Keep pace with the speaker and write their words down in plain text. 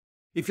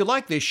If you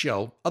like this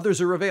show, others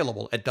are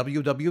available at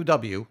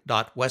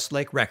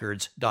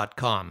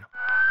www.westlakerecords.com.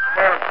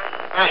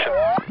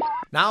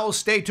 Now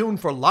stay tuned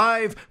for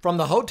Live from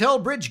the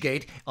Hotel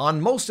Bridgegate on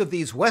most of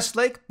these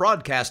Westlake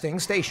broadcasting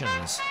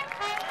stations.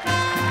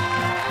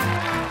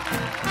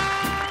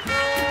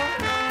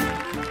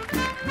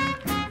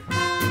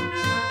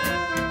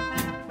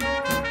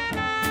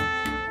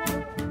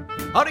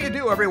 How do you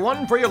do,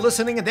 everyone? For your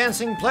listening and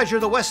dancing pleasure,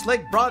 the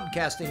Westlake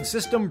Broadcasting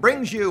System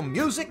brings you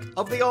Music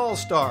of the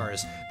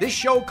All-Stars. This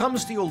show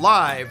comes to you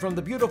live from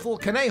the beautiful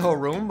Conejo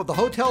Room of the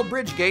Hotel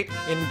Bridgegate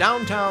in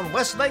downtown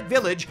Westlake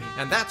Village,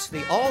 and that's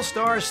the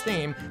All-Stars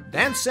theme,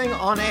 Dancing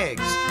on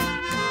Eggs.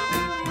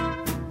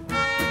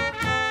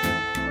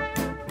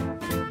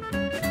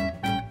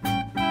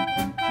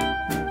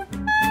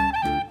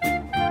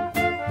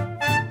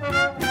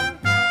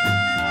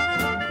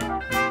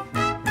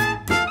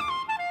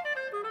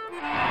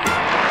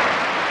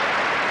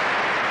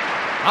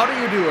 How do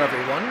you do,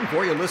 everyone?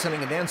 For your listening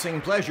and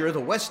dancing pleasure, the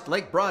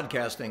Westlake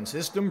Broadcasting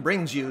System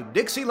brings you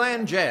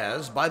Dixieland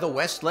Jazz by the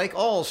Westlake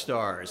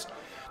All-Stars.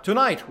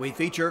 Tonight, we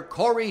feature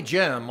Corey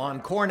Jem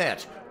on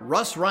cornet,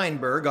 Russ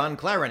Reinberg on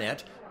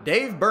clarinet,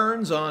 Dave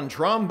Burns on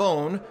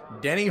trombone,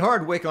 Denny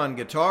Hardwick on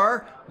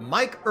guitar,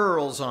 Mike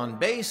Earls on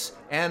bass,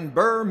 and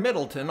Burr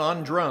Middleton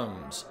on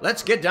drums.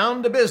 Let's get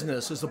down to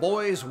business as the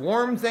boys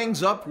warm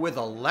things up with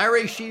a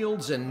Larry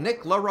Shields and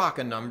Nick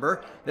LaRocca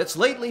number that's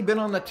lately been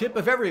on the tip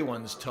of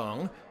everyone's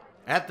tongue,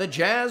 At the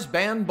Jazz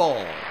Band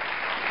Ball.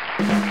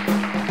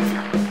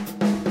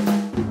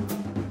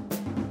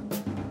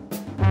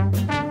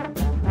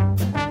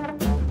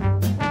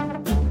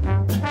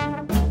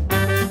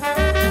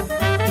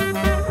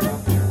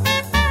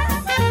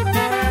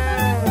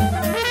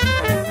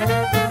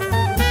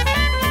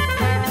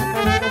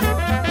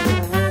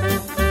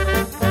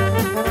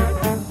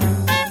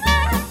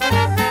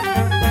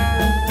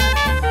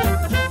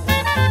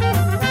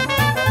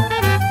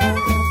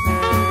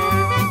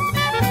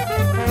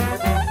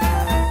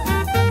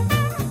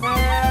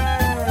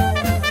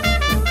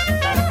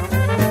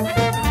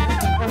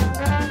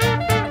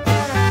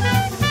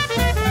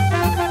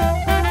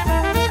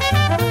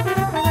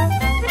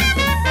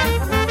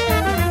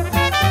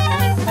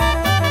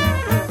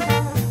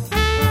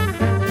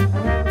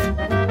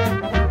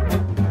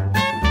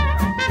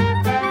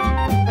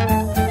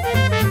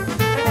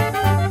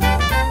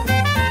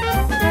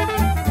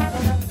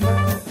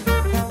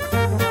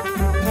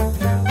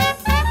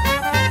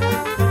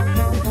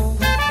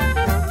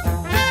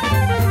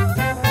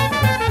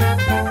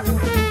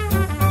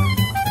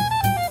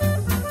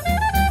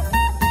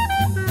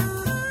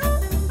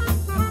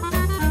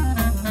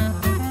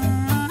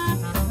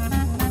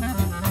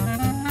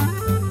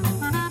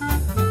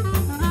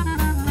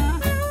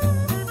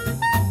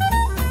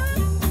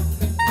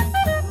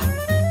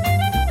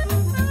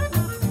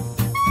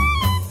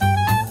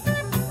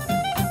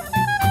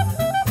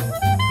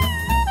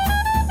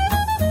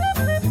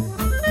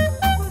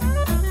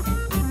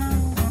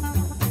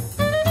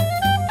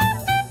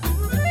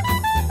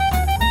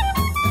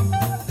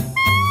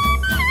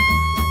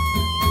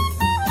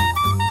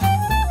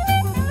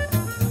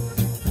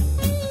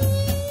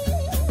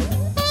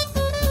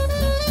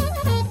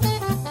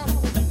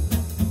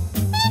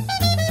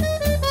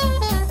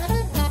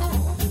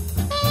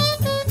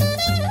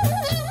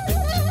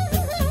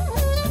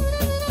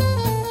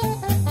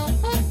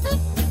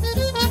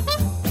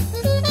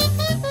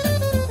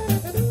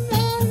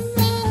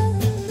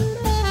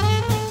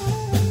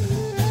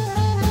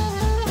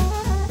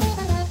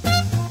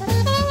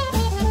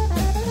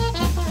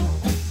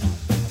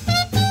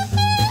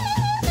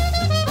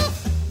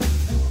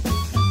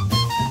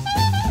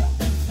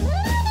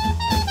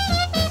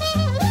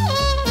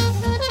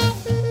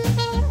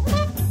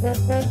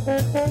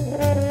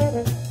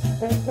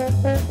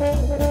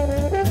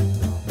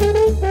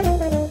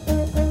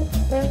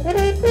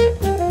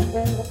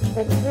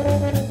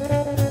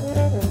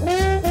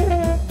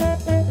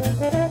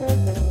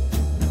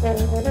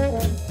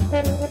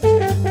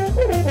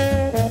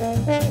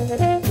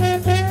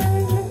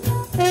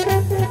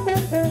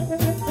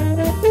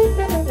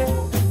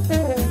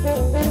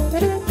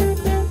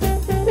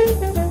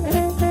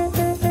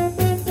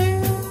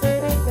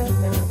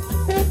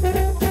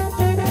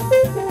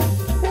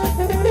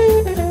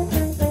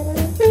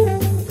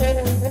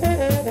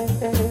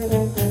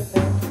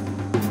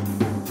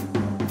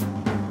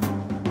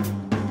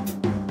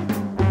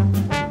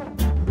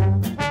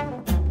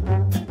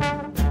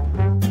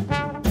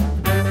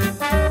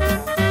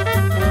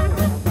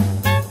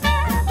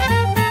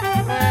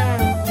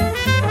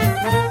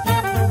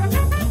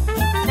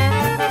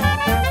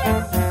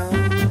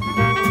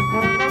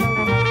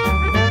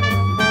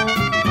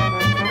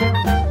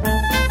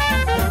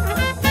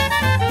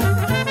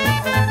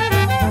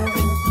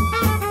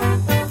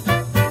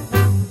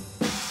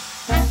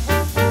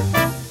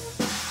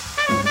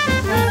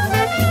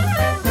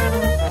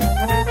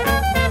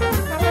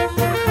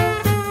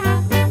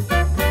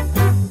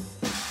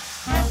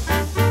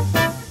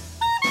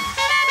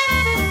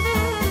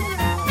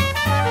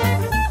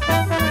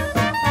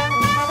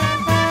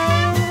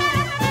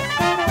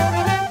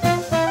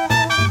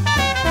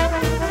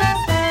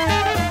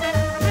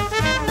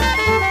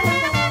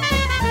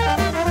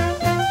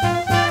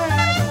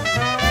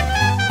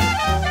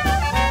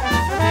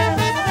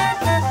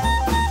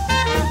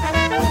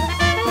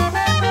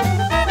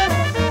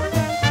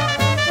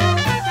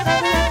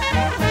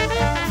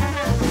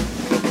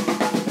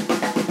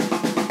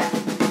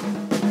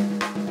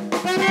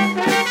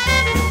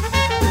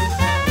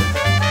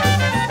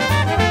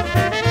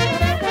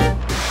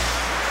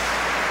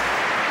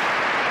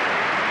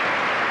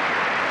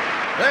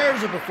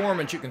 There's a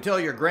performance you can tell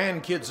your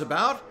grandkids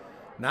about.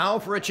 Now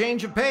for a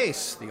change of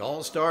pace, the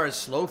All-Stars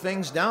slow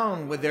things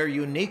down with their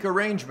unique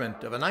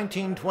arrangement of a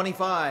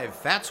 1925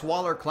 Fats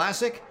Waller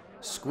classic,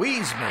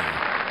 Squeeze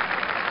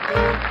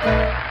Me.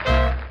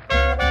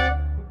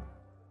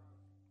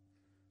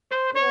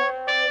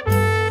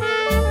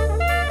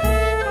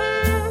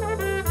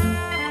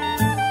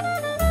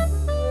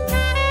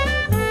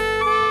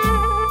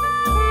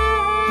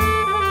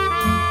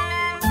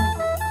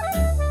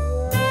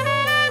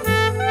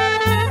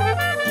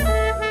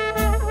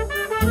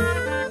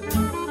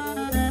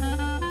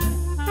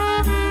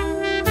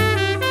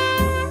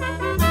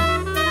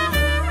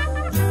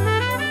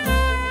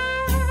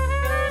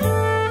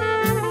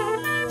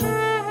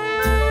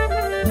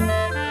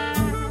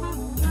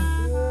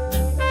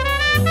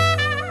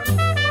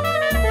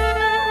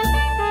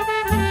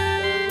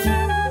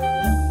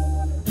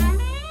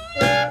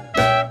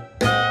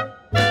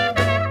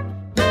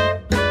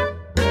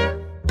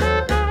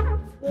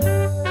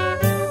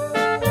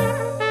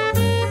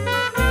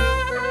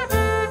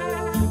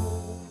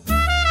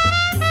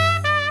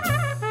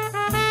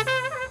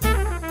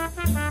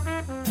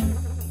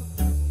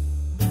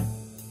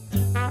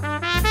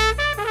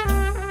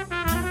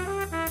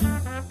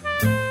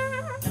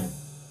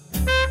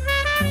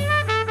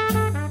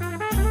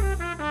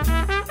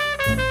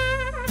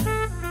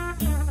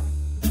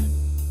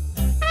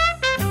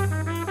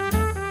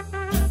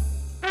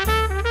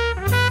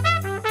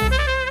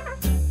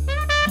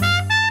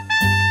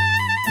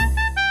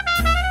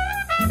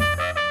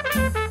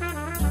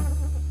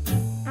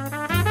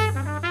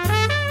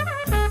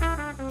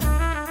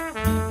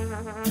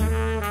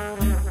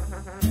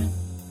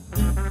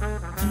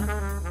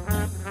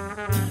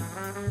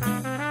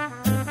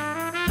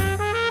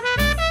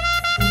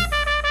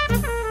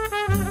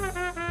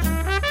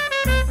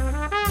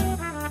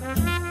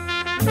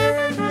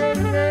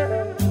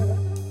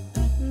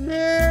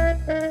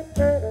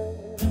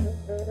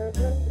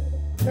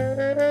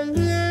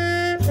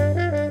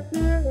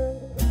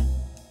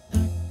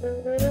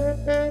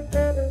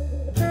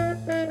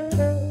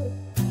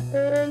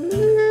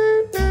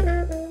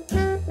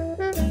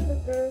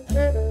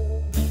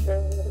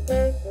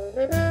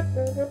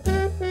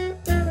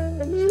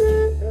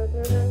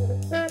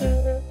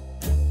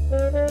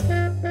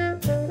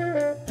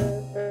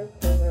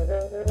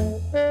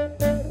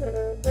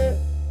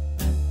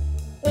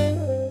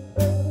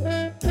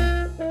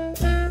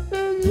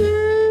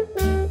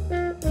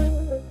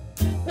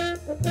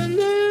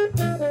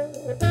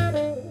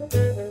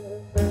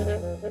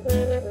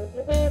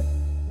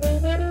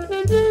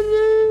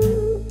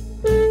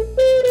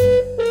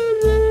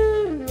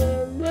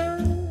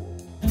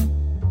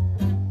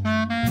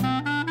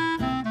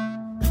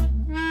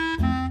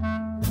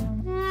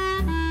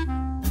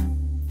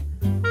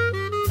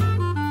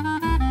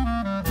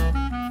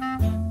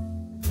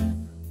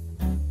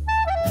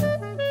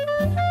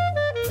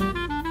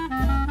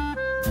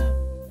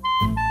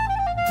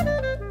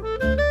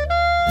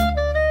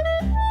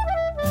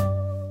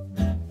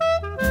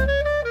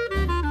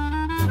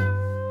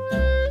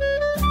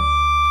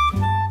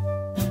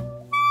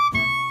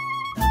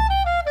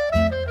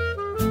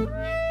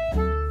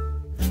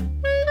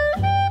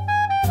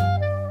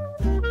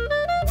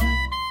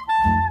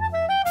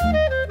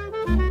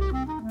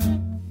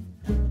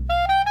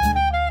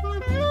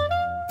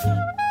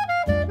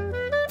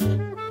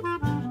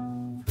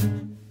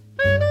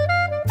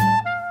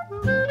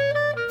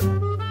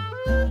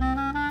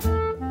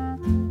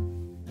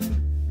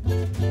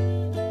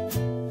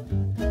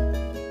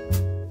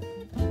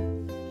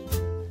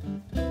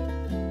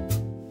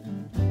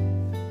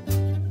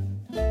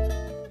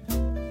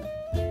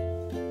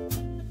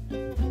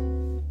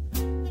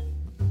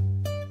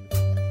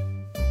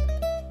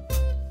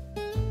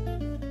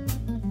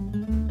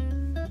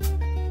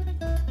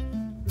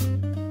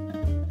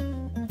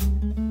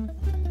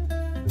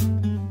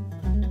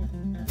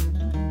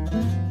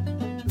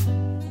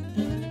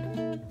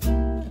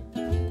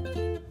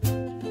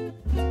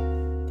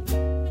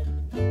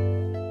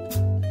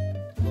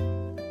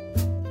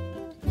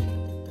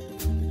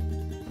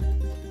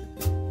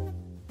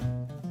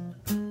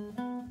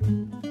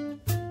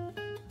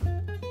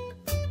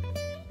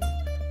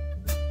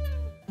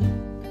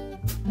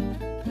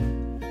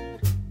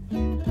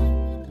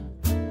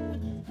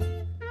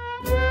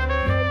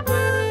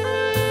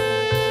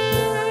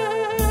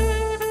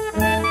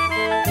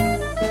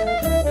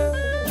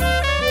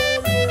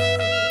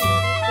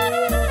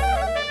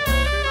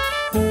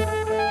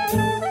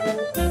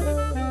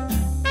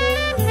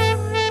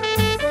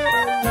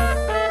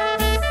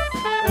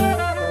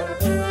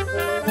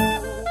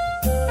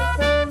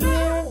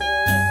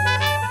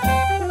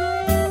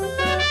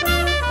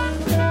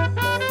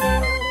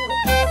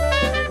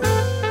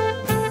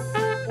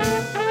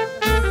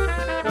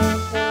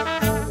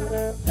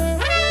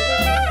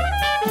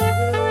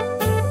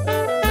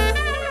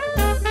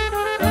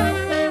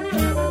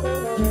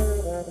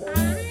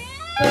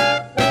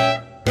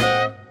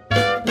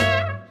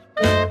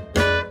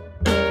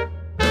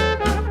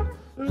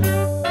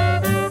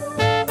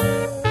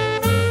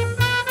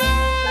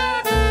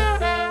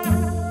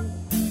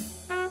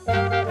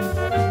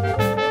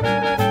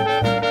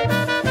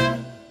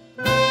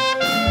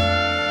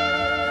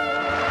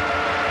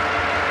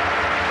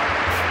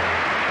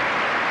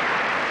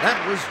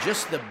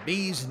 just the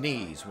bee's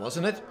knees,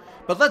 wasn't it?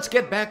 But let's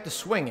get back to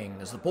swinging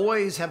as the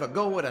boys have a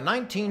go at a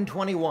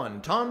 1921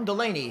 Tom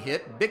Delaney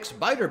hit Bix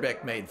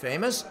Beiderbecke made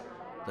famous,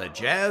 the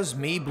Jazz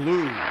Me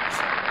Blues.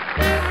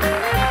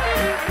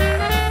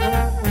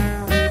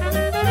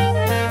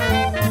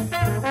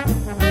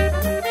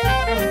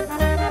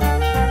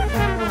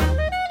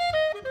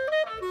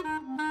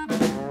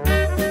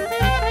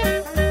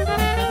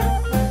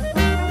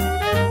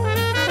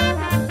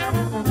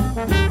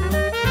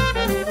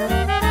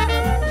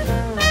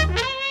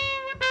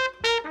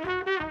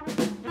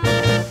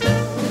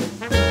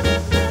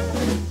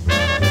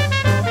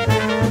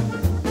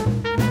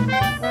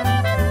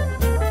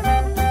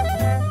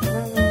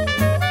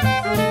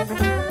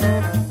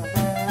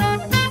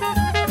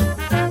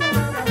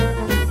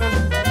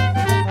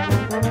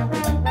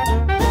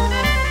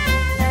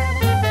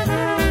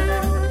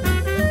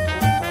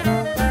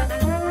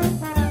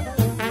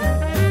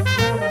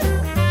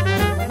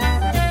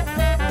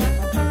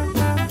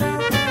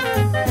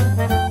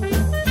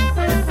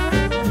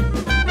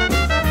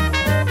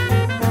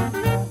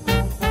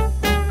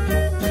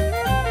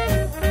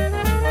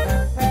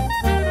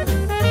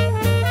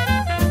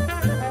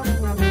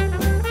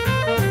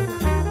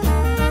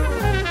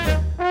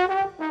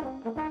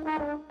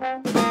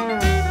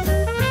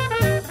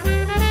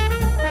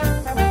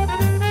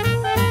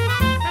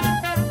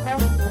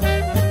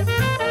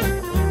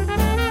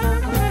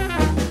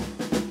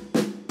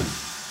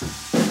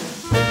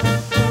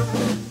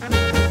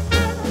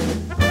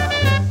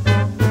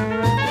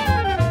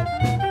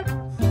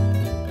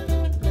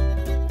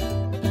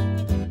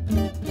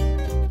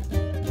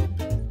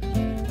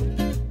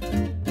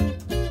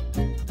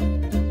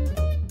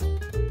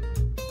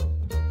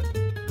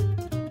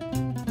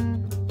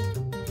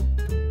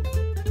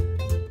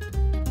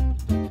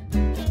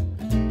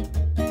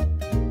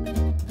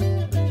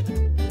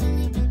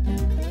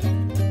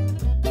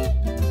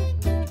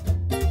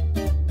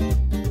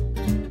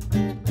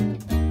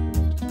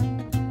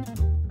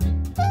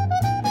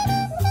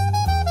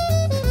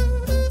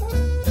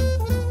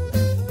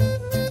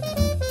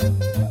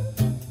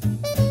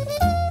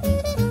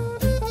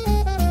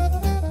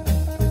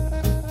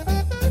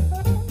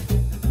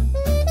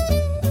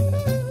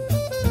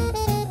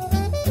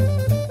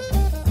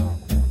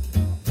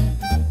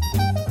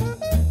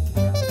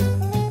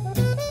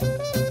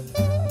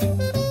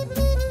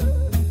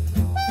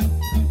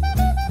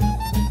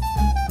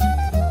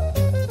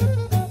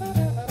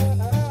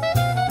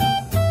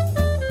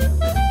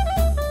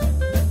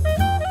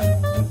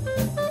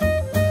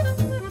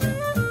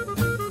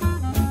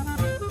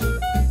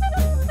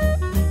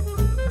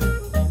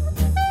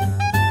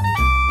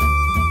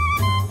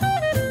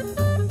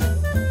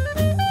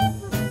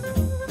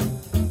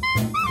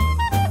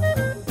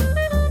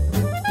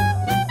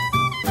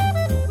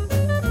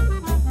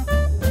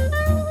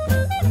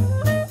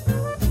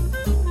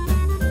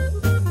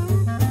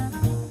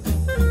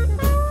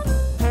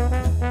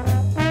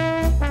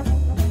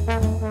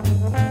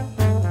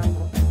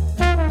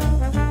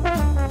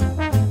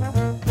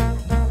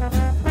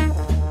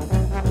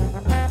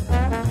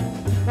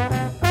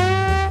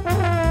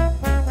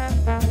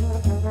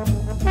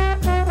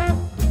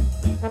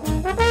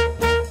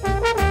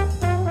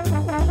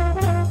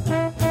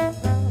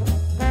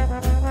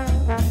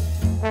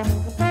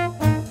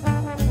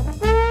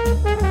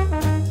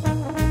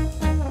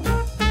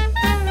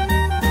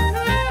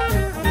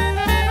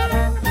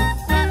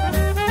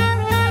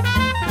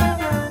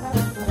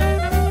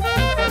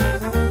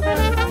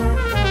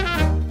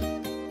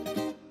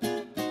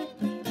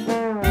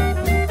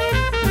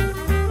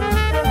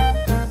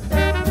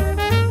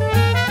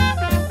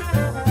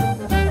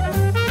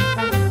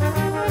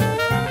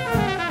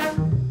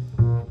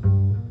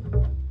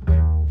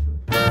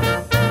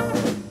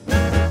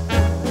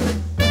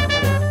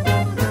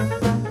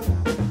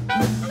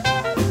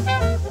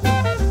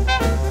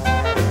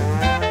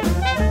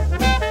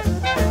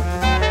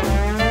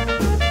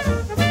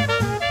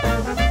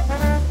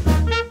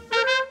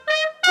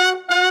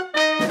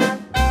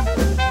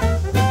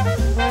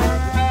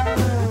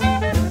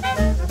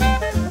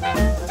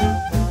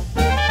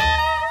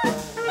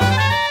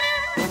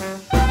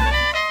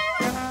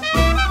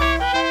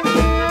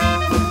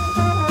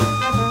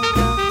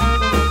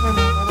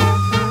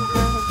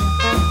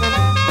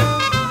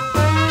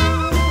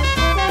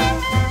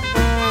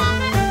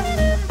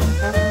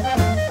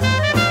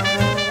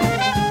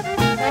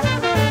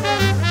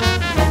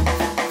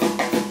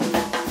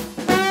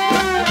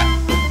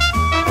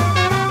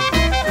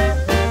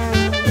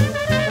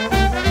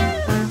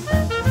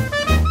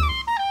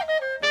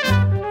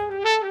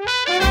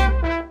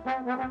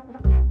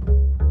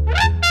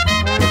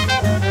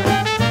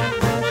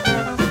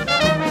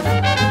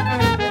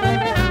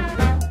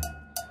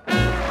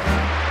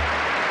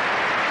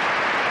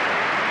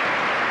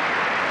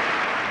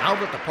 Now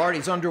that the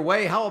party's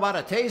underway, how about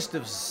a taste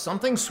of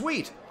something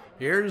sweet?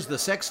 Here's the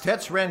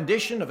Sextet's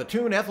rendition of a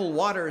tune Ethel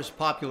Waters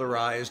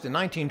popularized in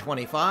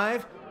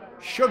 1925,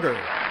 Sugar.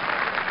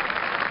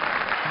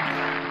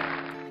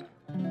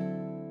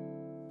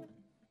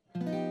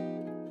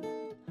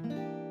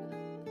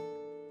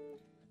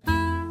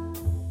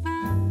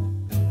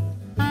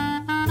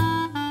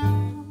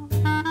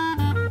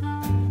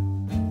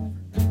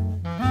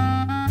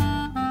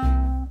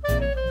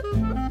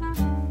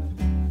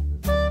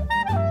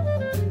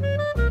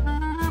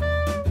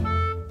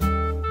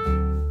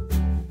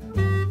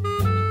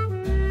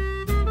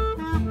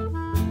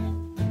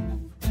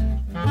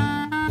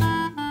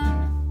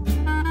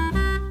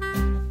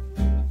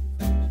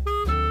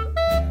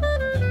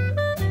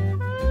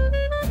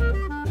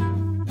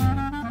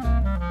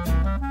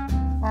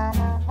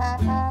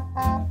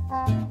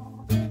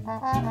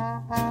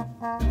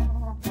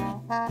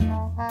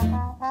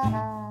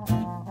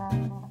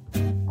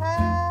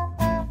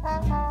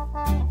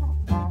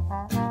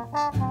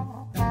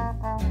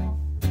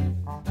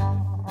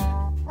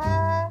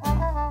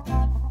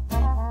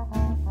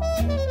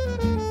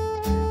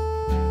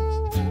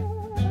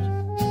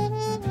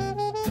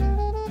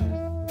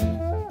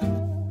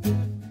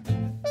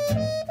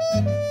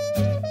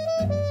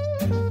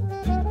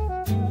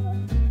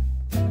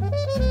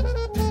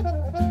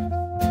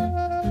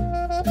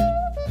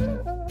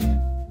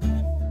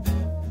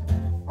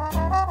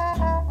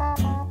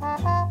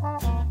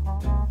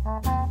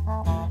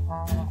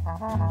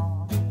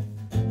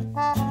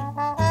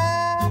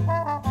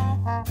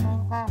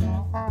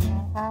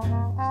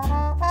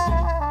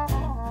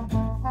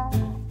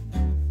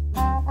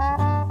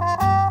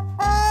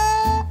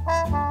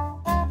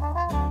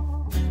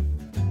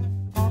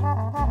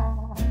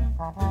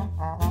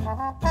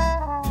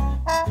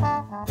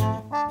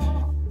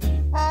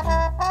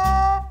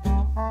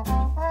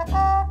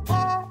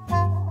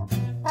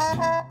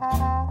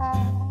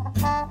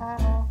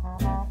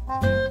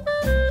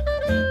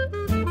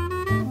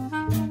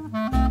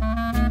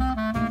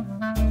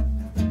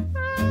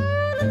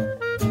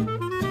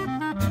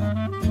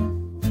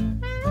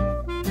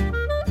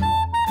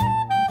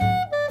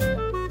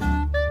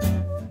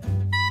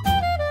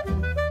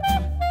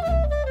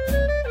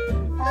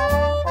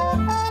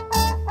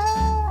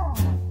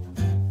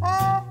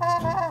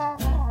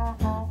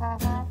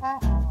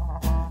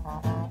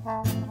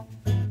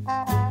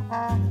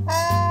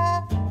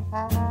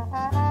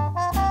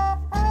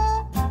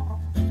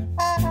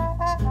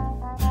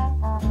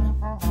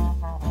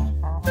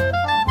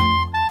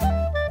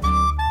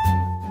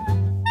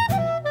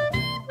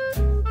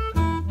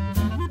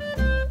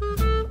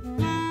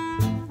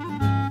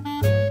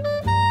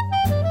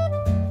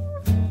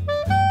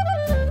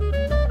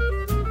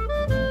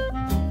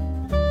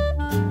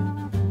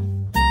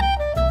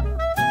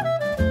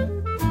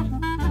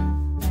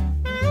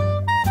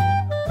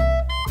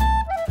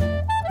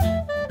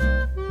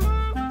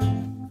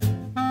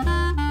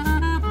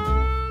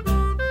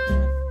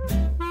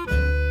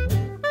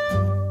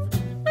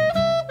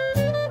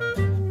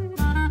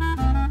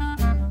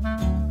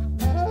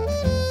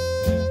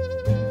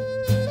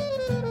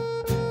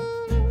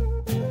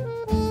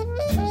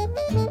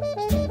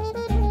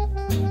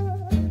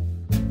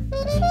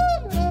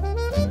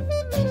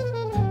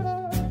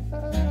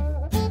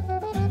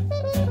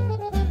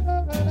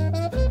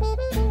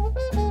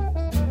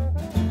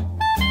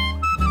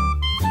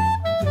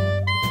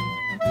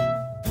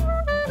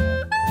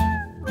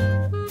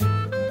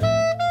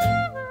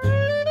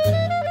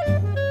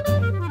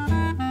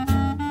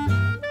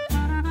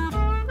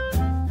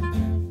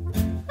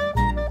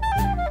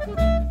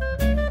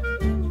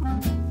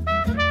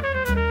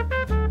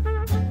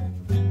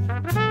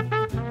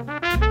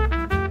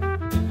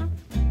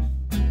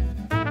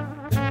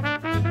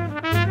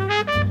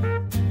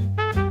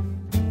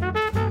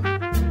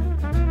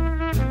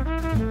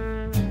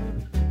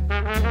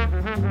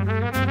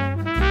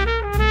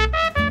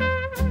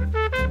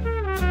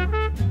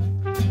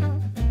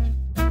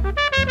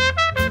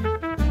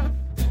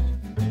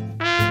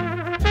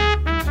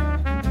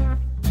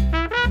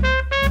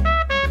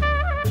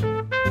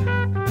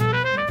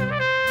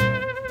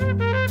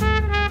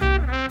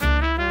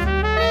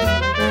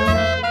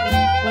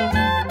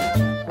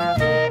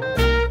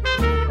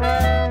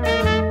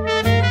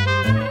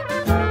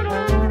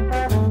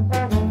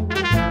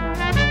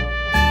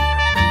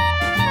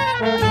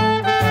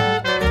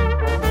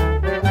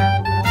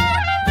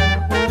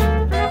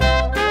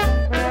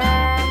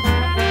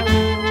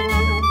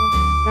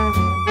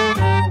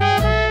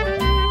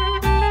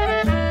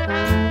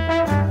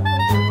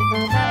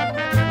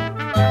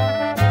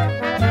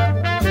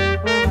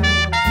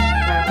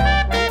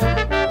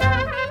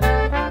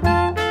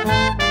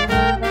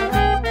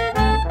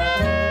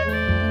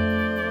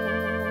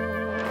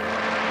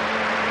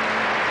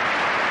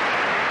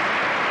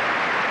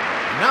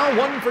 Now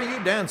one for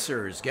you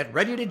dancers. Get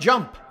ready to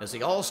jump as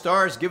the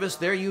All-Stars give us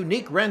their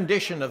unique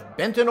rendition of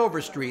Benton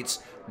Overstreet's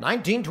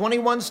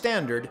 1921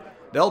 standard,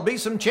 There'll Be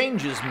Some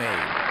Changes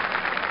Made.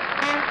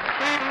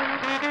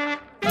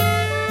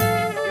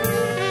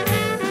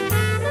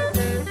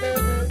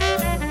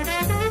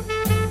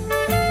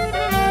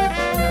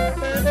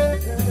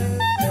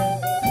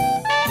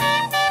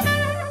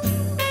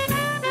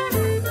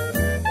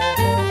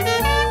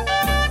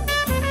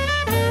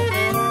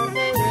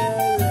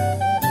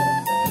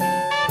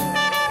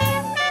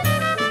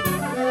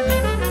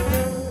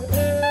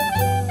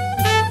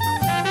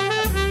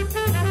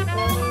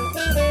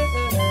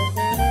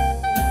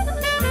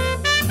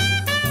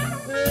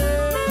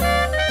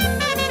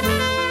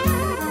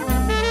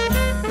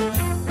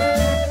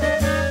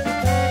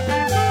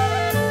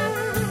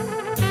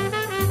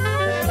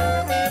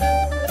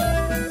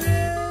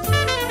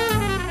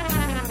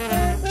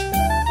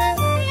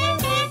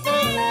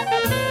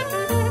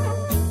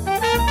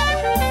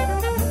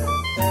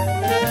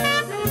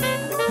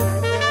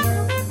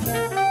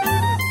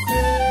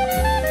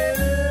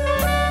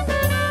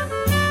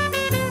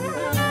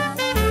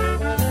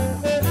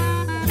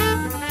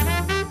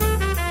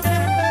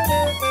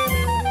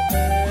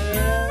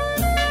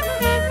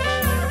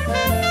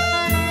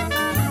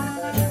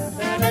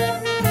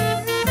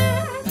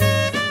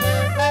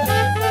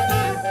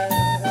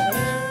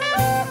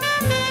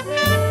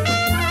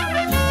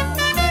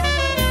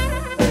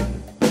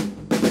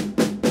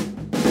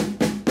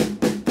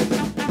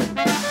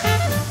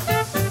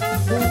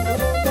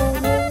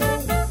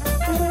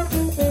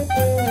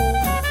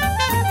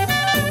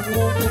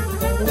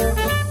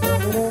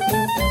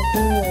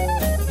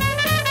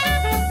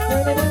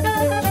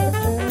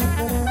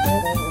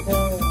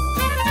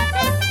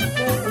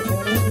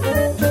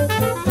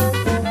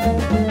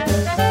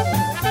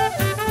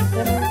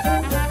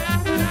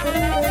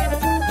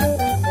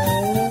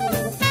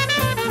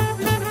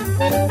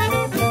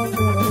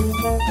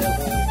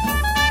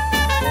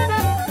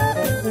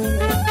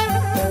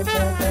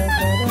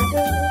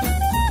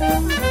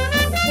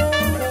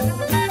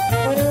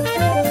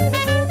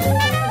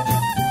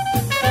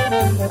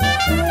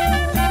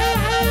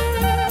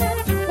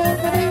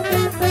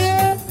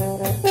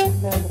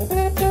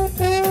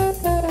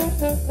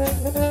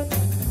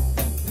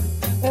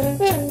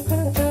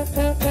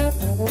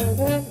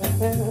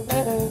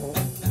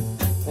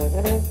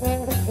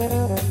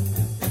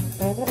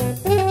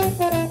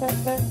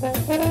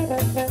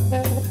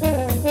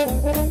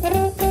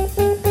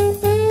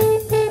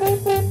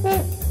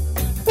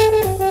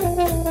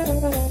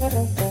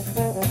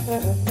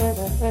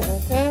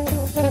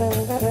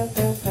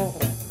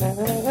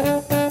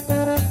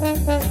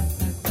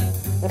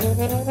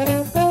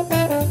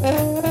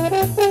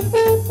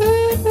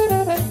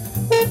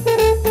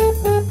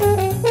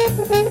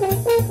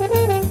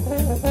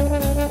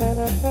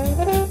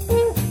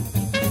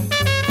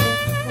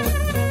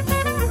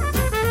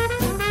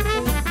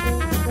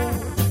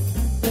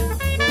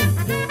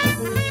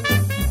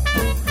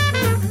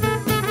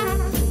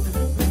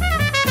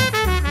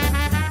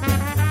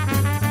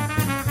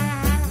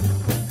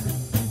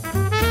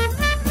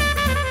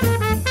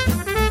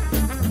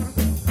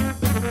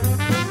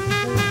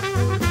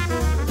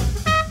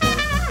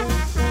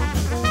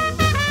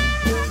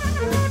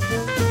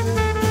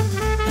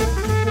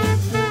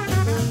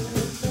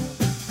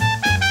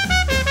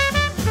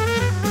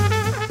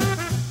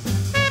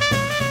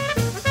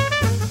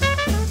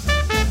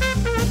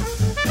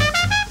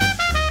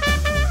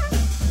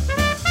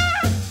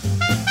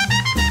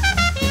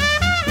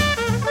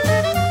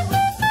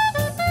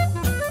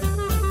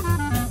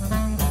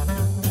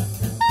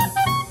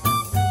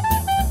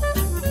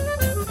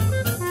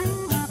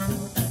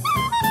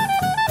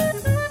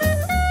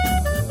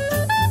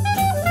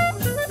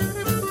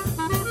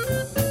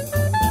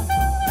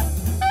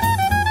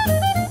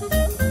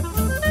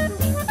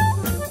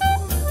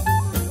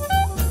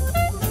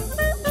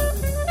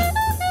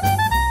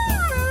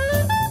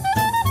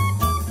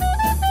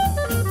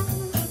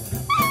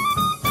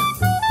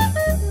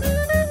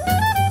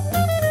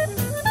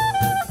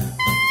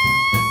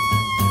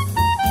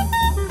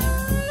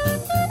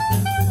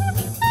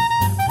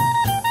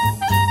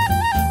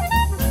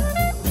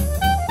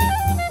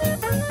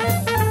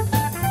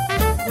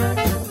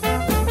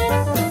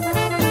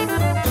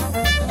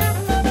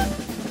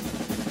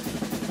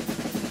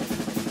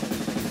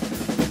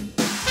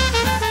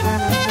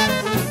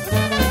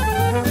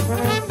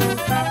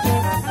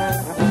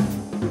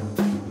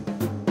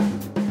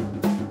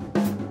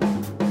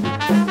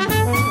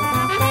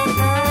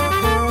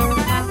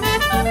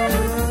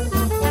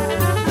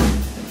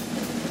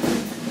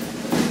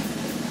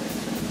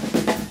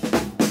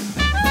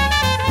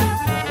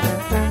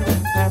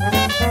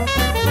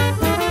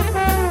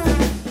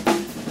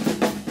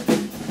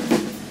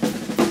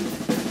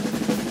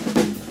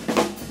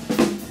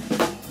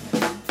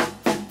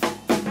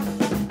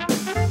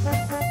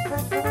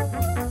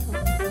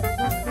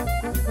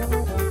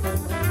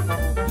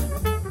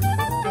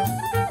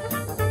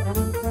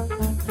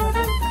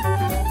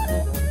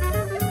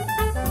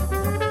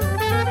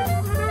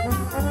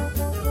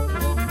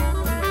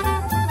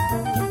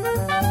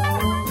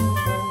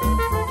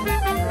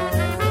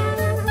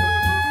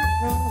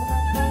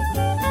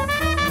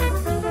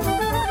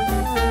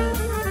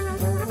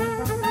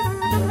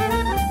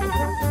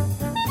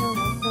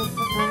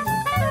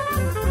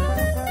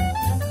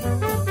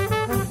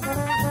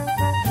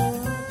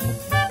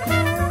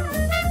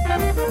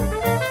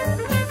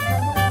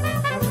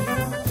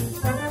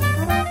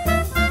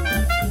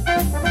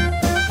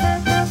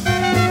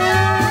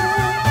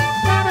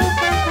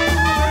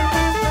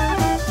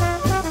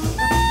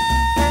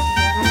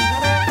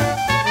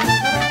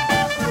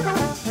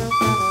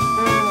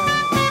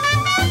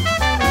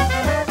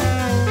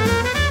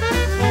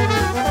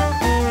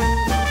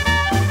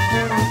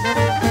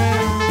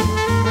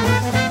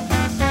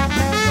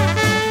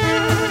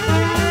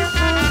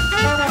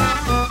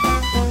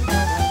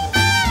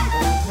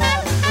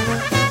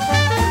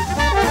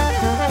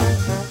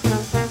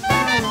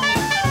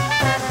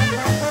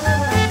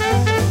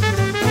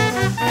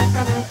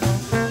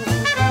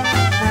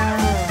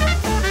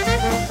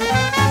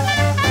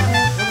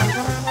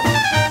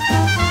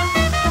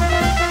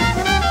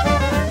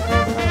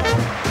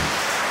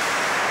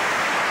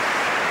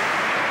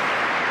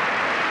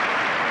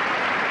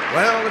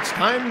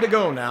 time to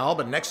go now,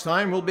 but next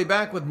time we'll be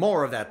back with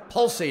more of that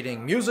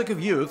pulsating music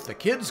of youth the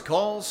kids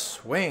call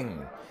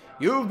swing.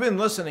 You've been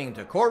listening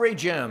to Corey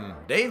Jim,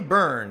 Dave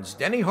Burns,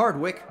 Denny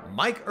Hardwick,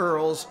 Mike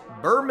Earls,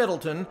 Burr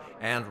Middleton,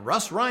 and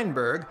Russ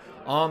Reinberg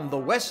on the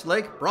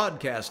Westlake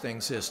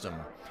Broadcasting System.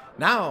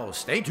 Now,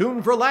 stay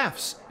tuned for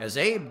laughs as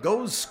Abe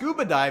goes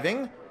scuba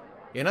diving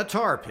in a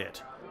tar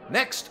pit.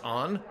 Next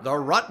on The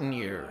Rotten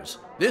Years,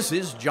 this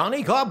is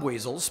Johnny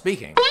Cobweasel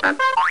speaking.